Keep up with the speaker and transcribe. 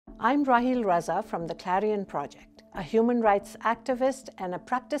I'm Raheel Raza from the Clarion Project, a human rights activist and a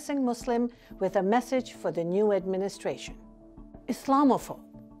practicing Muslim with a message for the new administration. Islamophobe.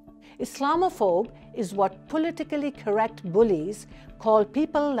 Islamophobe is what politically correct bullies call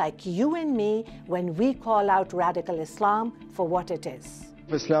people like you and me when we call out radical Islam for what it is.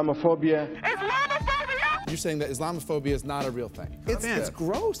 Islamophobia. You're saying that Islamophobia is not a real thing. It's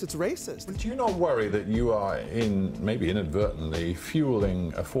gross, it's racist. But do you not worry that you are, maybe inadvertently,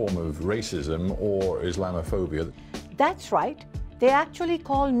 fueling a form of racism or Islamophobia? That's right. They actually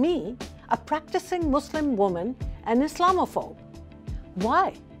call me, a practicing Muslim woman, an Islamophobe.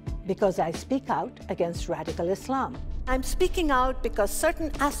 Why? Because I speak out against radical Islam. I'm speaking out because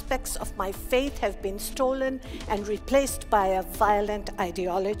certain aspects of my faith have been stolen and replaced by a violent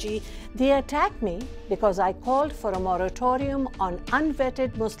ideology. They attack me because I called for a moratorium on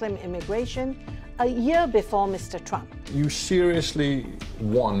unvetted Muslim immigration a year before Mr. Trump. You seriously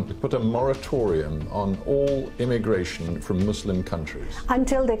want to put a moratorium on all immigration from Muslim countries?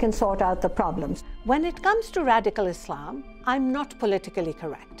 Until they can sort out the problems. When it comes to radical Islam, I'm not politically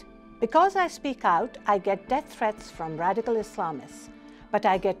correct. Because I speak out, I get death threats from radical Islamists, but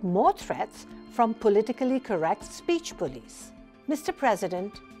I get more threats from politically correct speech bullies. Mr.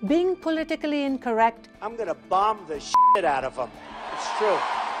 President, being politically incorrect, I'm gonna bomb the shit out of them. It's true.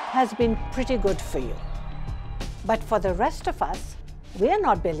 Has been pretty good for you. But for the rest of us, we're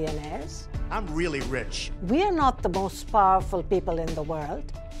not billionaires. I'm really rich. We're not the most powerful people in the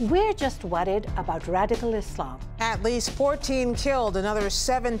world. We're just worried about radical Islam. At least 14 killed, another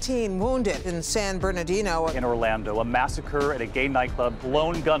 17 wounded in San Bernardino. In Orlando, a massacre at a gay nightclub.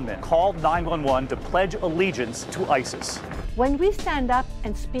 Lone gunmen called 911 to pledge allegiance to ISIS. When we stand up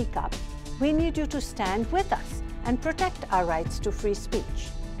and speak up, we need you to stand with us and protect our rights to free speech.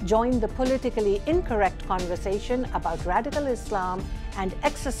 Join the politically incorrect conversation about radical Islam and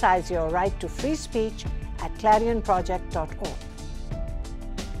exercise your right to free speech at clarionproject.org.